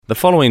The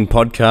following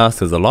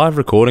podcast is a live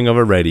recording of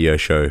a radio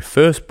show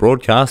first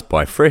broadcast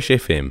by Fresh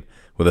FM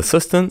with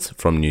assistance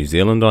from New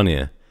Zealand On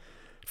Air.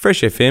 Fresh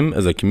FM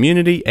is a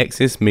community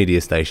access media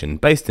station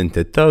based in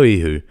Te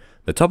Tauihu,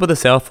 the top of the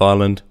South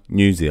Island,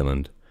 New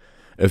Zealand.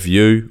 If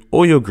you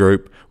or your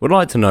group would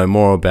like to know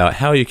more about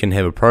how you can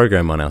have a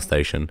program on our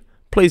station,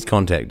 please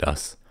contact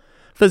us.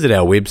 Visit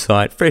our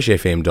website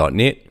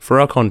freshfm.net for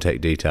our contact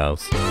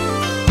details.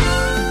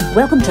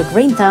 Welcome to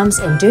Green Thumbs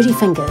and Dirty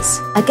Fingers,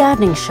 a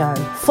gardening show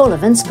full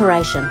of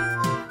inspiration.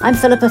 I'm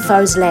Philippa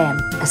Foes-Lamb,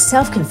 a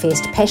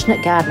self-confessed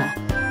passionate gardener.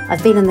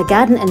 I've been in the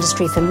garden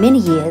industry for many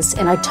years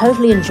and I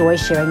totally enjoy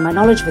sharing my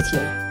knowledge with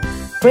you.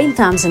 Green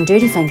Thumbs and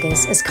Dirty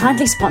Fingers is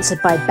kindly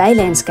sponsored by Bay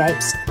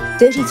Landscapes,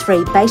 33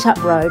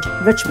 Baitup Road,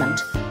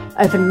 Richmond.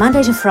 Open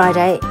Monday to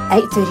Friday,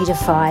 8:30 to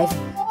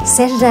 5,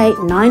 Saturday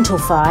 9 till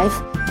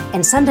 5,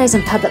 and Sundays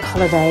and public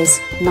holidays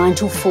 9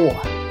 till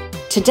 4.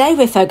 Today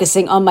we're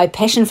focusing on my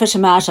passion for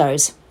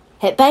tomatoes.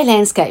 At Bay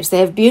Landscapes they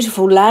have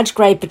beautiful large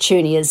grey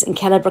petunias and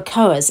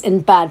calibrachoas in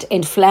bud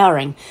and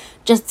flowering,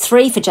 just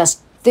 3 for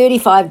just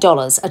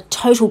 $35, a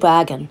total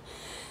bargain.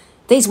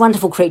 These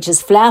wonderful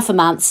creatures flower for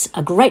months,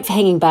 are great for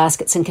hanging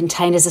baskets and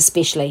containers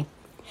especially.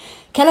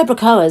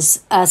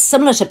 Calibrachoas are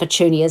similar to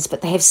petunias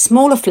but they have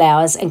smaller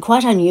flowers and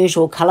quite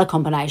unusual colour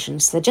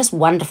combinations. They're just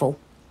wonderful.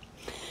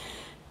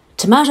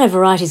 Tomato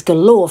varieties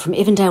galore from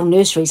Evandale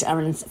nurseries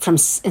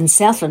in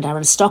Southland are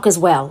in stock as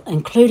well,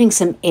 including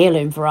some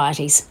heirloom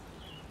varieties.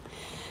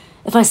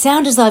 If I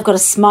sound as though I've got a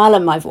smile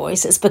in my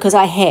voice, it's because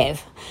I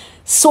have.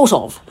 Sort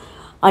of.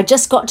 I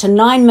just got to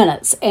 9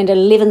 minutes and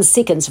 11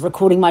 seconds of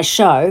recording my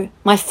show.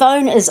 My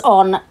phone is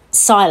on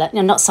silent,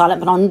 no, not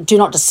silent, but on Do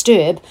Not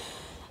Disturb,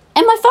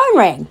 and my phone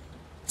rang.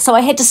 So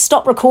I had to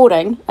stop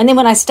recording, and then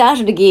when I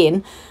started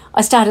again,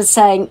 I started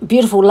saying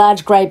beautiful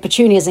large grey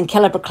petunias and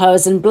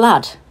calibrachoas in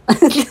blood.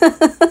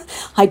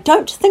 I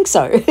don't think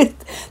so.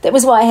 That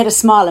was why I had a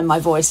smile in my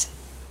voice.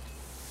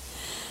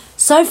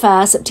 So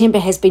far, September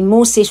has been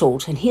more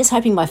settled, and here's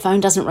hoping my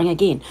phone doesn't ring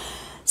again.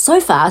 So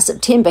far,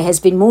 September has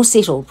been more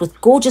settled with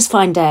gorgeous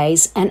fine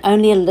days and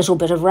only a little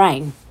bit of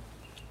rain.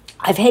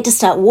 I've had to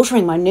start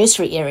watering my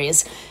nursery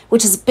areas,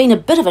 which has been a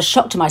bit of a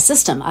shock to my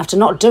system after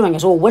not doing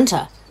it all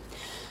winter.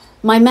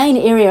 My main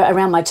area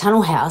around my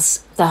tunnel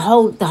house, the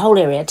whole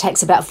area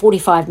takes about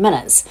 45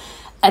 minutes,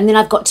 and then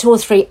I've got 2 or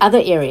 3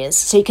 other areas,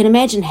 so you can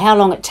imagine how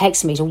long it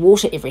takes me to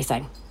water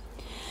everything.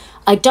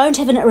 I don't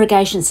have an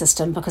irrigation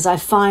system because I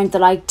find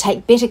that I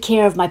take better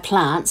care of my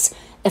plants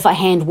if I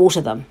hand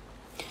water them.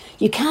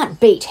 You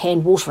can't beat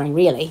hand watering,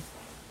 really.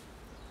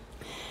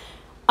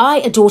 I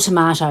adore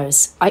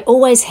tomatoes. I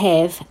always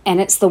have,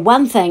 and it's the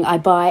one thing I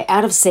buy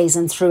out of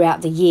season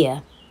throughout the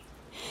year.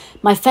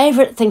 My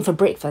favourite thing for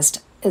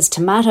breakfast is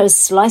tomatoes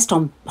sliced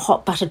on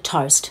hot buttered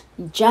toast.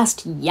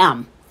 Just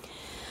yum.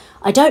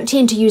 I don't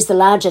tend to use the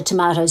larger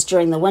tomatoes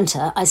during the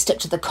winter. I stick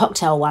to the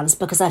cocktail ones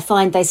because I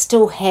find they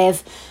still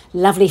have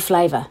lovely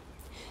flavour.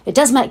 It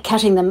does make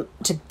cutting them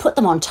to put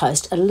them on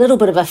toast a little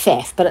bit of a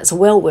faff, but it's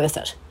well worth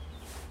it.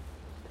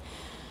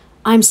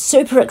 I'm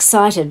super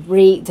excited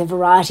re the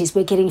varieties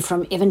we're getting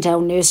from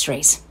Evandale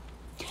nurseries.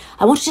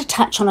 I wanted to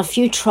touch on a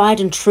few tried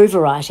and true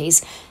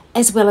varieties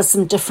as well as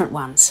some different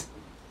ones.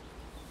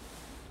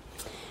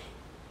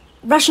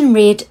 Russian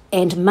Red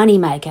and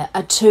Moneymaker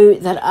are 2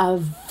 that are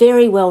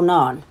very well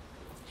known.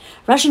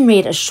 Russian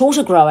Red is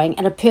shorter growing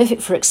and are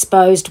perfect for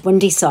exposed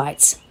windy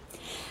sites.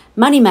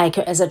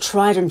 Moneymaker is a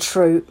tried and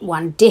true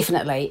one,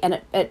 definitely,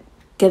 and it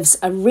gives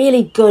a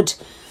really good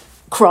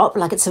crop,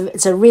 like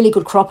it's a really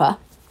good cropper,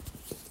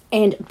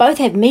 and both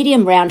have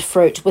medium round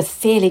fruit with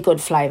fairly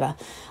good flavour.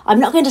 I'm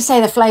not going to say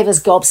the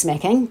flavour's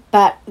gobsmacking,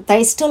 but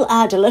they still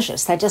are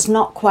delicious. They're just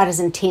not quite as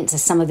intense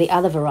as some of the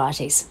other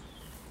varieties.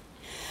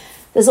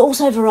 There's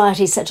also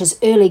varieties such as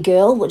Early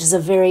Girl, which is a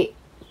very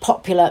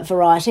popular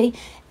variety,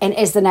 and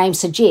as the name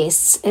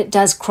suggests, it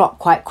does crop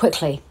quite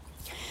quickly.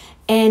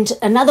 And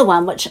another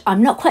one, which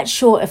I'm not quite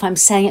sure if I'm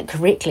saying it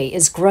correctly,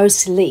 is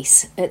Gross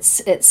Lease.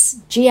 It's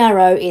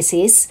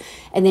Gross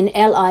and then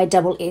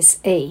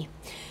Lisse.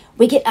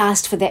 We get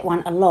asked for that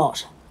one a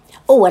lot.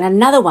 Oh, and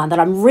another one that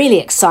I'm really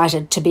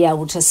excited to be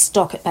able to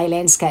stock at Bay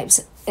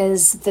Landscapes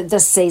is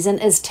this season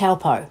is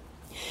Taupo.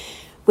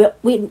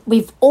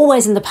 We've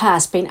always in the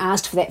past been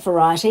asked for that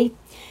variety,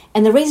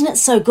 and the reason it's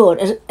so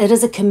good, it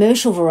is a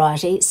commercial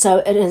variety, so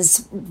it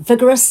is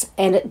vigorous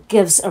and it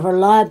gives a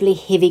reliably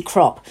heavy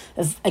crop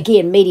of,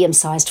 again,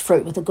 medium-sized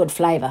fruit with a good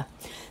flavour.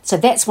 So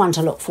that's one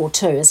to look for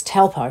too, is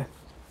Taupo.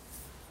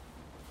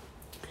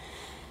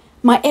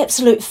 My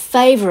absolute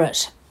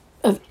favourite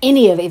of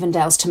any of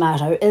Evandale's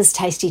tomato is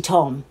Tasty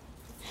Tom.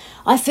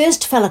 I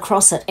first fell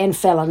across it and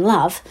fell in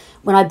love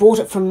when I bought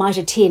it from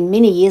Mitre 10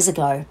 many years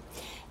ago.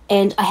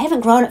 And I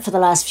haven't grown it for the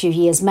last few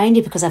years, mainly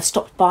because I've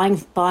stopped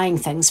buying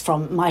things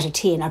from Mitre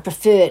 10. I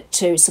prefer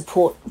to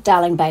support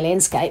Darling Bay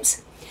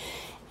Landscapes.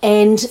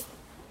 And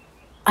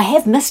I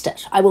have missed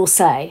it, I will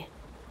say.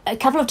 A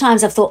couple of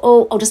times I've thought,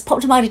 oh, I'll just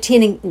pop to Mitre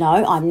 10 and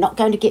no, I'm not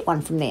going to get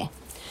one from there.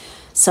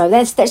 So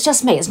that's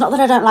just me. It's not that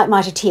I don't like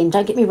Mitre 10,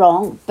 don't get me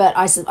wrong, but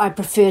I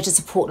prefer to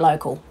support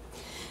local.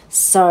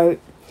 So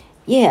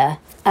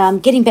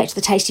Getting back to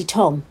the Tasty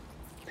Tom.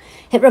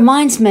 It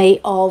reminds me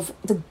of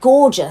the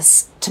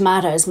gorgeous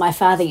tomatoes my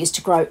father used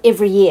to grow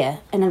every year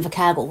in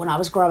Invercargill when I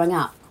was growing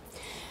up.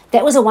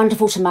 That was a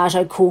wonderful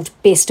tomato called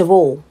Best of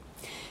All.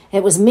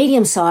 It was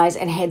medium size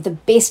and had the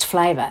best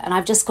flavour, and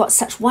I've just got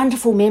such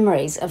wonderful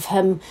memories of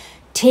him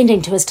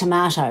tending to his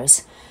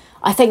tomatoes.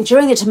 I think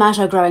during the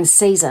tomato growing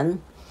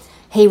season,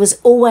 he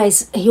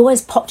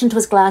always popped into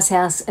his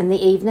glasshouse in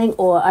the evening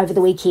or over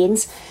the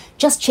weekends,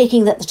 just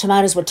checking that the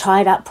tomatoes were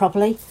tied up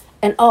properly.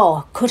 And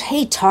could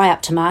he tie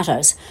up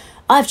tomatoes?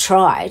 I've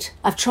tried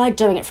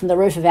doing it from the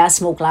roof of our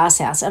small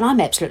glasshouse, and I'm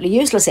absolutely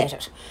useless at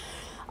it.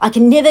 I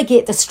can never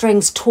get the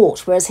strings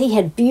taut, whereas he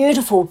had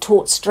beautiful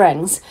taut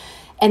strings,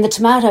 and the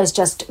tomatoes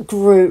just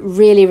grew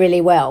really,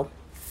 really well.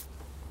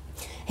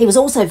 He was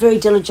also very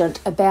diligent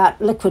about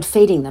liquid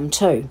feeding them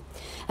too.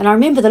 And I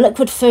remember the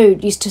liquid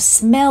food used to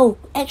smell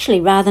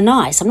actually rather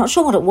nice. I'm not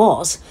sure what it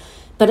was,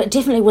 but it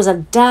definitely was a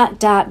dark,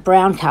 dark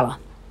brown colour.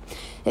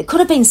 It could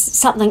have been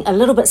something a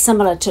little bit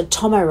similar to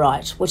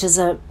Tomorite, which is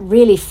a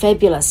really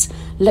fabulous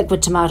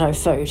liquid tomato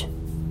food.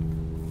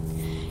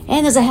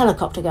 And there's a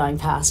helicopter going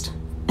past.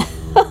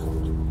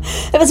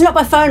 If it's not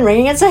my phone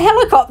ringing, it's a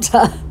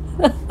helicopter.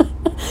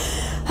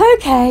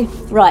 Okay,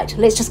 right,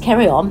 let's just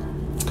carry on.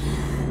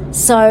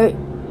 So,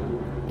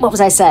 what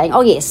was I saying?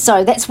 Oh yes,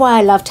 so that's why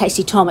I love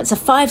Tasty Tom. It's a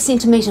 5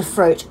 centimetre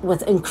fruit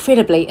with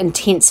incredibly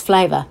intense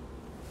flavour.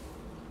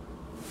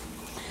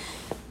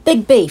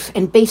 Big beef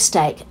and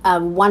beefsteak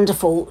are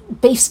wonderful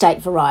beefsteak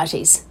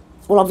varieties.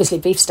 Well, obviously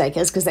beefsteak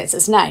is because that's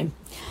its name.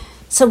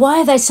 So why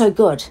are they so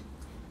good?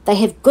 They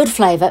have good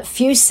flavour,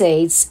 few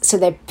seeds, so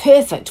they're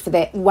perfect for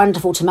that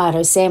wonderful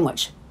tomato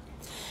sandwich.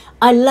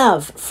 I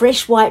love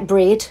fresh white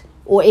bread,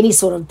 or any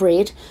sort of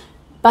bread,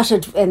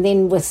 buttered and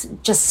then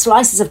with just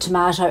slices of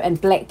tomato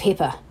and black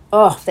pepper.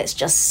 Oh, that's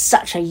just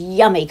such a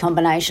yummy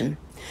combination.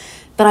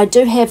 But I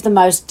do have the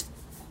most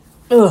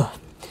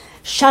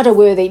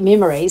shudder-worthy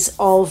memories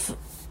of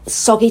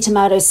soggy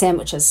tomato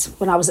sandwiches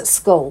when I was at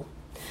school.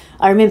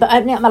 I remember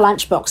opening up my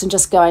lunchbox and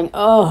just going,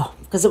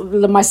 because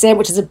my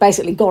sandwiches had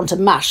basically gone to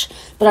mush,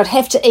 but I'd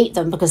have to eat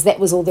them because that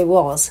was all there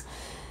was.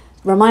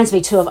 Reminds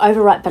me too of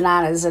overripe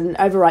bananas and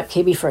overripe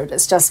kiwi fruit.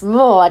 It's just,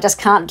 I just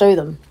can't do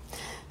them.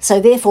 So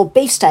therefore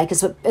beefsteak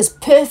is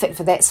perfect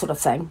for that sort of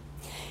thing.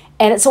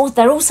 And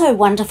they're also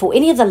wonderful.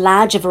 Any of the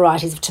larger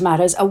varieties of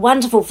tomatoes are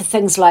wonderful for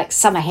things like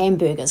summer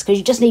hamburgers, because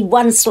you just need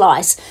one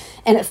slice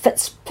and it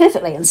fits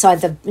perfectly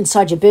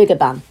inside your burger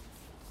bun.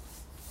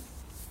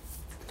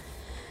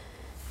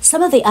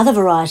 Some of the other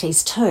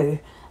varieties too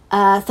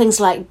are things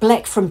like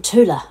black from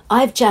Tula.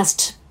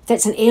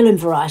 That's an heirloom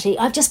variety.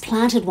 I've just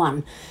planted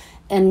one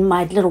in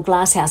my little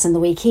glass house in the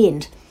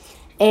weekend.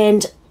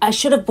 And I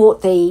should have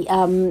bought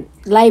the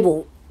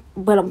label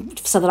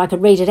so that I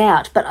could read it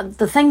out. But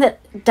the thing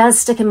that does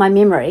stick in my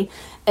memory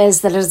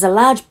is that it is a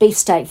large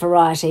beefsteak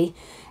variety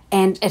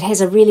and it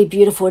has a really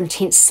beautiful,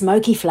 intense,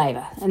 smoky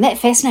flavour. And that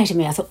fascinated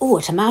me. I thought,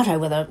 a tomato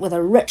with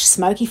a rich,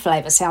 smoky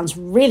flavour sounds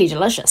really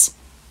delicious.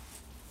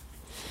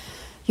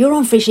 You're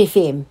on Fresh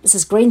FM. This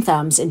is Green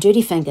Thumbs and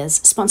Dirty Fingers,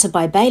 sponsored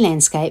by Bay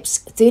Landscapes,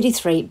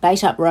 33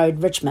 Bait-Up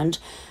Road, Richmond.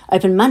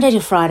 Open Monday to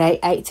Friday,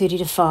 8:30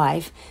 to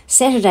 5.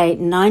 Saturday,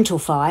 9 till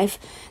 5.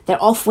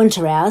 They're off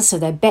winter hours, so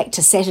they're back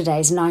to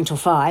Saturdays, 9 till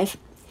 5.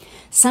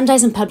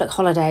 Sundays and public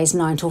holidays,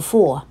 9 till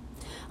 4.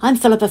 I'm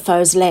Philippa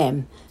Foes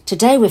Lamb.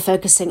 Today we're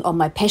focusing on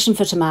my passion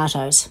for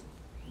tomatoes.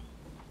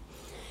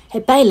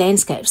 At Bay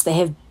Landscapes, they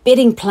have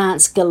bedding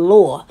plants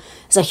galore.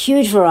 It's a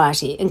huge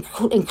variety,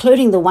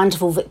 including the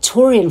wonderful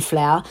Victorian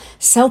flower,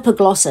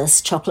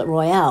 Salpiglossus Chocolate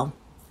Royale.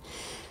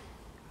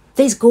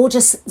 This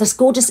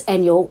gorgeous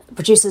annual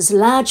produces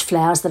large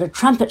flowers that are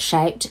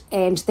trumpet-shaped,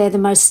 and they're the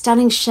most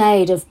stunning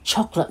shade of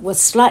chocolate with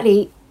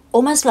slightly,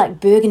 almost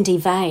like burgundy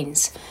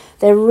veins.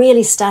 They're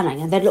really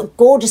stunning, and they look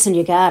gorgeous in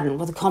your garden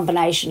with a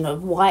combination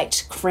of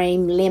white,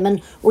 cream,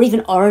 lemon, or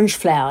even orange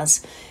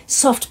flowers.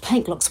 Soft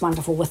pink looks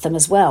wonderful with them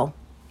as well.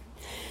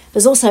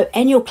 There's also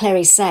annual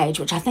clary sage,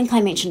 which I think I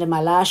mentioned in my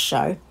last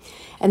show,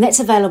 and that's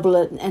available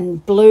in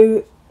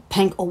blue,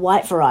 pink or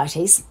white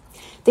varieties.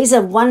 These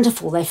are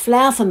wonderful. They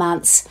flower for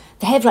months.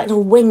 They have like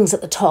little wings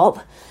at the top,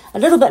 a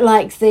little bit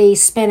like the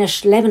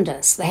Spanish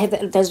lavenders. They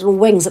have those little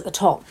wings at the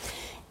top,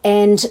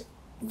 and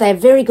they're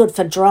very good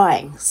for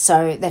drying.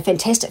 So they're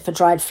fantastic for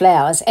dried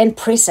flowers and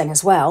pressing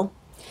as well.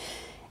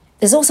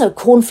 There's also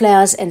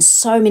cornflowers and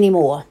so many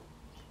more.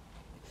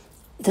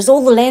 There's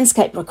all the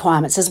landscape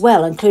requirements as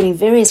well, including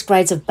various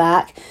grades of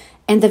bark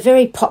and the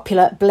very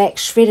popular black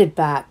shredded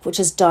bark, which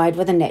is dyed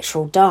with a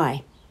natural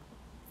dye.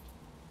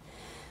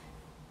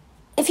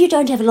 If you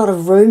don't have a lot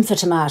of room for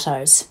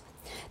tomatoes,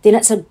 then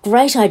it's a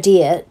great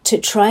idea to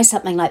try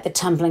something like the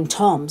tumbling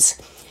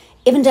toms.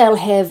 Evandale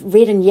have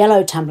red and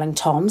yellow tumbling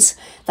toms.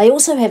 They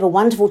also have a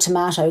wonderful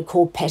tomato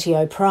called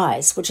Patio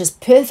Prize, which is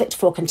perfect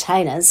for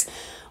containers,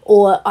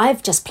 or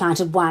I've just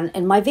planted one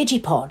in my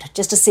veggie pod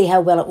just to see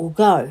how well it will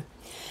go.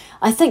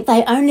 I think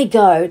they only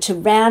go to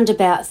round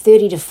about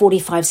 30 to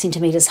 45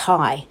 centimetres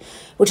high,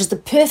 which is the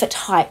perfect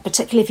height,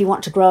 particularly if you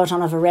want to grow it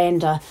on a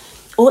veranda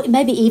or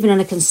maybe even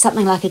in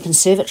something like a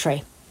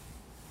conservatory.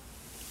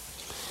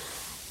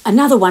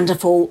 Another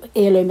wonderful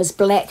heirloom is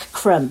black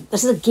crim.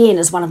 This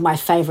is one of my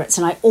favourites,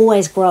 and I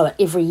always grow it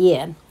every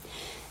year.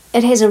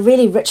 It has a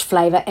really rich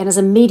flavour and is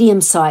a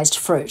medium-sized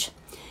fruit.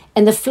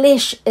 And the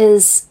flesh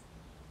is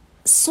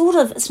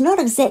it's not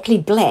exactly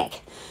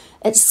black.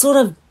 It's sort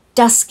of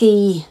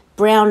dusky,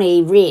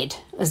 browny red.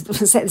 Is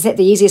that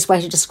the easiest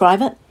way to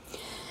describe it?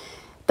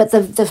 But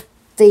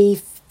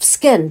the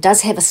skin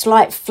does have a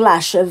slight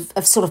flush of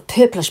sort of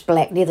purplish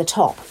black near the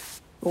top,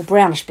 or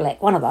brownish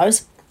black, one of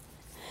those.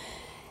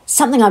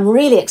 Something I'm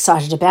really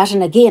excited about,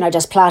 and again I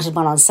just planted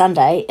one on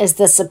Sunday, is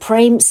the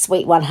Supreme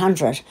Sweet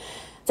 100.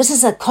 This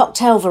is a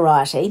cocktail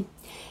variety,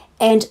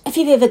 and if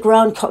you've ever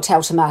grown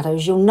cocktail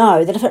tomatoes, you'll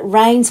know that if it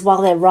rains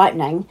while they're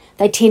ripening,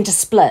 they tend to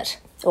split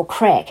or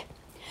crack.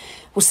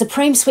 Well,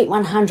 Supreme Sweet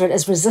 100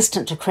 is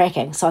resistant to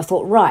cracking, so I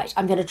thought, right,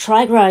 I'm going to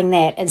try growing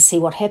that and see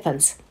what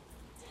happens.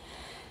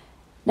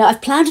 Now,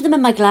 I've planted them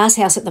in my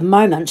glasshouse at the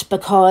moment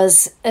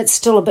because it's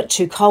still a bit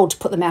too cold to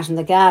put them out in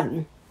the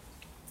garden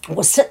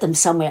or sit them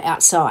somewhere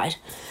outside.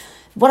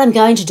 What I'm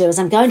going to do is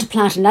I'm going to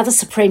plant another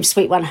Supreme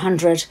Sweet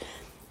 100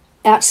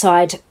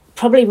 outside,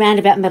 probably around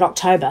about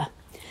mid-October.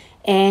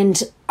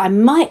 And I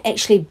might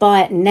actually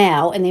buy it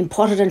now and then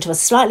pot it into a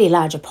slightly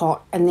larger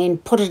pot and then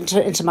put it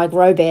into my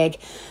grow bag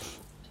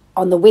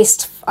on the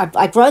west.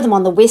 I grow them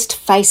on the west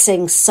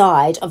facing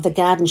side of the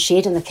garden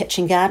shed in the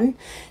kitchen garden,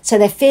 so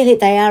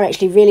they are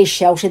actually really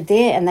sheltered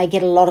there and they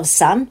get a lot of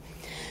sun.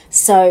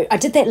 So I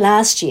did that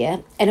last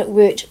year and it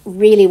worked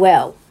really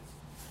well.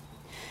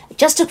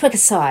 Just a quick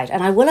aside,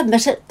 and I will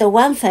admit it, the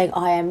one thing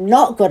I am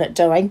not good at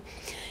doing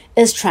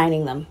is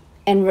training them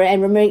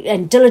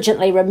and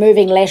diligently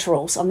removing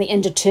laterals on the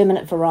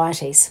indeterminate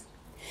varieties.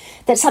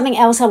 That's something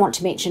else I want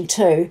to mention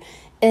too,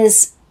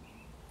 is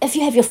if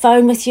you have your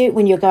phone with you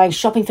when you're going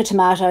shopping for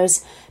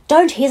tomatoes,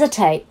 don't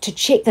hesitate to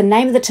check the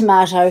name of the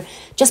tomato.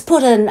 Just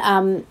put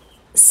in,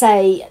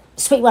 say,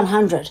 Sweet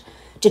 100,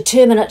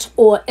 determinate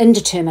or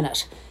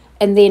indeterminate,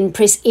 and then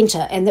press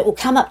enter, and it will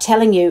come up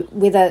telling you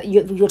whether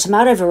your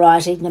tomato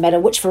variety, no matter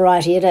which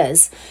variety it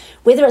is,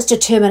 whether it's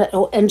determinate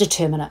or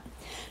indeterminate.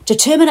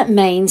 Determinate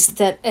means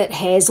that it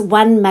has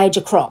one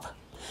major crop.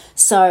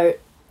 So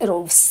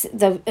it'll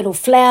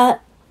flower,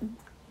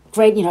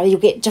 you'll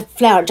get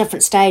flower at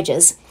different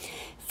stages,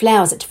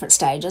 flowers at different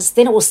stages,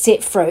 then it will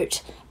set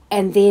fruit,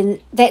 and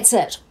then that's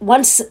it.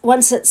 Once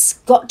it's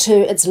got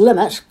to its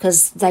limit,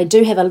 because they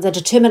do have the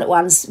determinate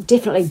ones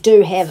definitely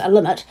do have a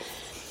limit,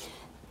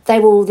 they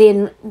will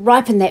then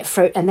ripen that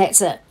fruit and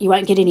that's it. You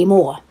won't get any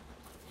more.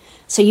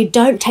 So you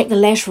don't take the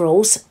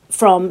laterals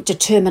from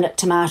determinate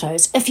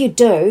tomatoes. If you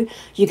do,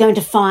 you're going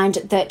to find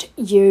that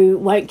you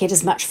won't get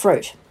as much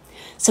fruit.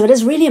 So it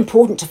is really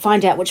important to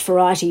find out which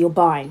variety you're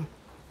buying.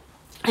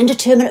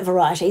 Indeterminate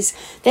varieties,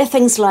 they're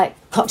things like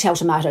cocktail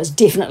tomatoes,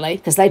 definitely,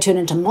 because they turn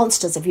into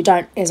monsters if you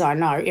don't, as I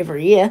know,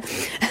 every year,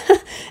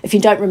 if you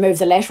don't remove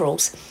the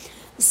laterals.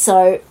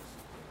 So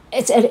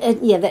I'm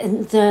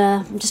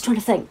just trying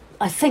to think.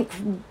 I think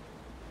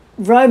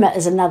Roma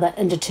is another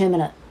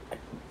indeterminate.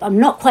 I'm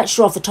not quite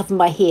sure off the top of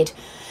my head.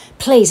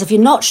 Please, if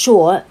you're not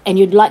sure and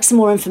you'd like some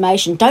more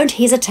information, don't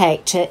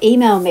hesitate to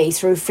email me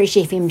through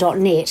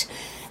freshfm.net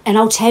and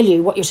I'll tell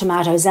you what your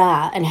tomatoes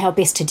are and how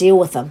best to deal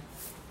with them.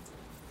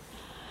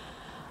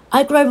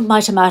 I grow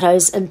my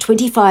tomatoes in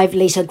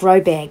 25-litre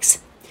grow bags.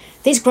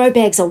 These grow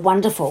bags are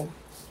wonderful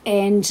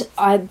and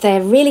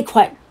they're really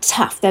quite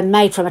tough. They're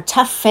made from a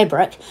tough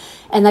fabric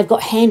and they've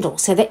got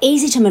handles, so they're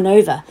easy to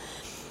manoeuvre.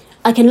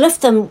 I can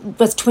lift them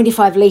with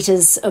 25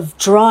 litres of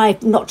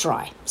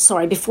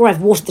before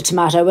I've watered the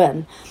tomato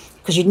in,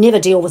 because you'd never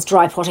deal with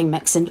dry potting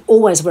mix and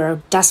always wear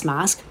a dust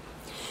mask.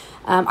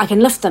 I can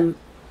lift them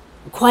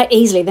quite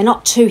easily. They're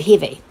not too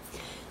heavy.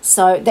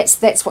 So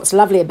that's what's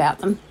lovely about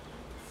them.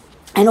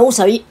 And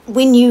also,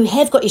 when you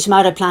have got your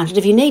tomato planted,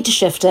 if you need to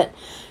shift it,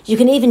 you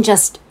can even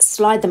just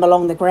slide them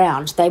along the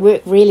ground. They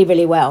work really,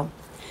 really well.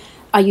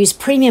 I use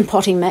premium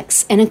potting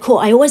mix and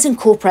I always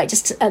incorporate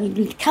just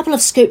a couple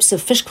of scoops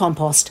of fish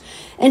compost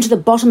into the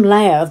bottom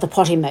layer of the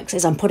potting mix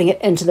as I'm putting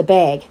it into the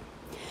bag.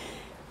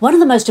 One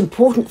of the most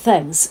important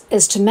things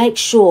is to make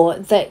sure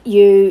that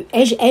you,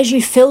 as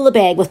you fill the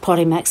bag with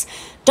potting mix,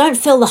 don't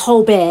fill the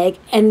whole bag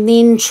and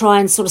then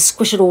try and sort of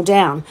squish it all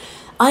down.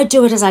 I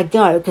do it as I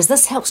go because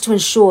this helps to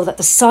ensure that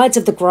the sides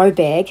of the grow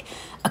bag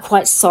are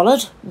quite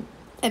solid.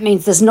 It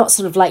means there's not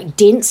sort of like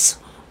dents,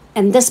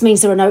 and this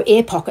means there are no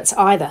air pockets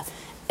either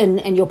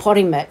in your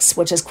potting mix,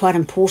 which is quite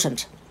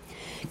important.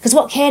 Because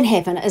what can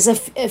happen is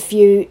if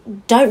you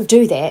don't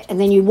do that and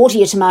then you water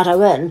your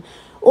tomato in,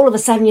 all of a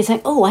sudden you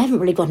think, oh, I haven't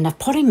really got enough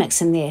potting mix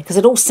in there, because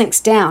it all sinks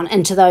down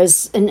into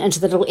into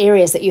the little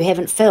areas that you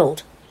haven't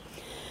filled.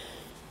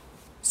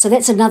 So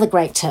that's another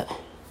great tip.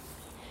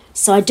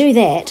 So I do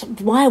that.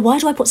 Why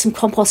do I put some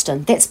compost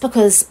in? That's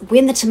because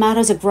when the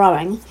tomatoes are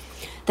growing,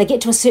 they get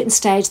to a certain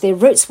stage, their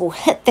roots will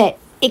hit that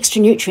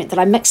extra nutrient that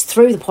I mixed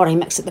through the potting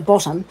mix at the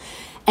bottom,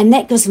 and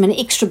that gives them an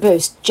extra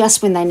boost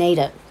just when they need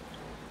it.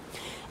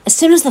 As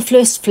soon as the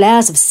first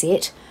flowers have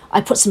set, I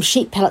put some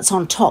sheep pellets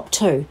on top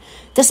too.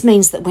 This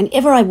means that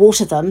whenever I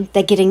water them,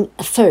 they're getting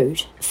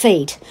feed.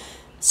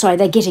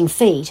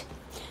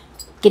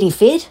 Getting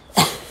fed?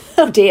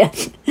 Oh dear.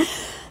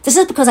 This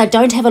is because I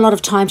don't have a lot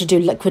of time to do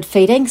liquid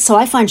feeding, so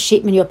I find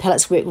sheep manure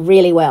pellets work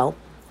really well.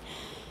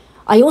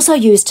 I also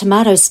use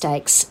tomato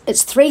stakes.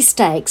 It's 3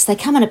 stakes, they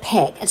come in a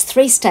pack. It's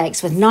 3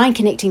 stakes with 9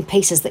 connecting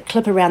pieces that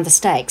clip around the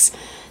stakes.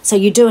 So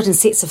you do it in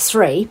sets of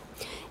 3,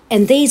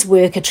 and these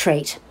work a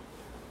treat.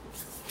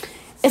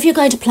 If you're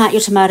going to plant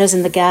your tomatoes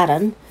in the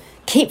garden,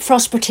 keep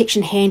frost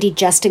protection handy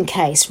just in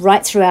case,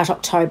 right throughout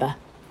October.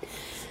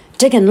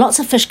 Dig in lots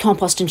of fish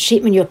compost and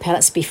sheep manure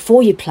pellets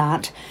before you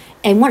plant,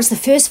 and once the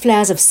first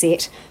flowers have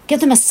set,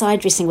 give them a side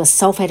dressing with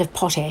sulphate of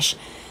potash.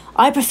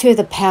 I prefer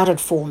the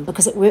powdered form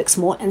because it works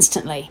more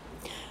instantly.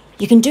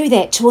 You can do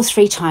that 2 or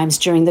 3 times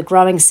during the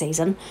growing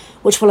season,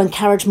 which will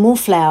encourage more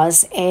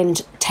flowers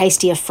and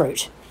tastier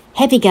fruit.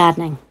 Happy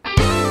gardening!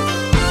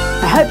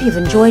 I hope you've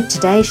enjoyed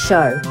today's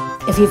show.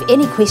 If you have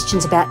any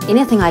questions about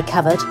anything I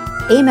covered,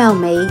 email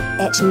me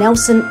at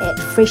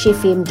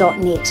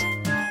nelson@freshfm.net.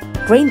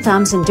 Green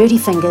Thumbs and Dirty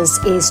Fingers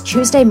is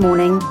Tuesday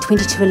morning,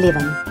 20 to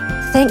 11.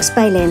 Thanks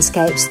Bay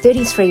Landscapes,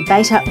 33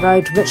 Bait-Up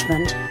Road,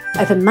 Richmond.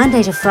 Open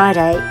Monday to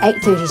Friday,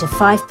 8:30 to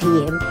 5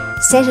 p.m,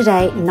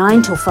 Saturday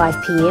 9 till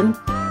 5 p.m,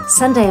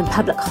 Sunday and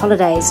public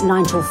holidays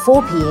 9 till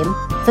 4 p.m,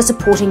 for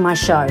supporting my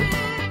show.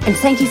 And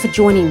thank you for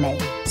joining me.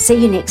 See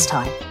you next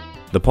time.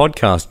 The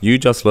podcast you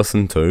just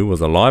listened to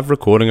was a live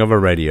recording of a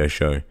radio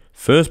show,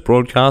 first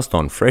broadcast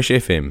on Fresh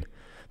FM,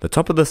 the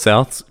top of the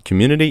South's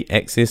community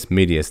access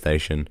media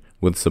station,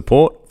 with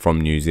support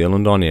from New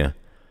Zealand On Air.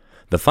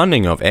 The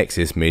funding of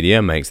Access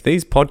Media makes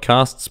these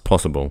podcasts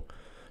possible.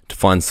 To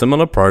find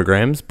similar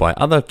programs by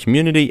other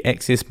community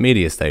access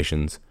media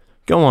stations,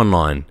 go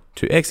online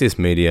to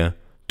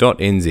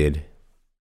accessmedia.nz.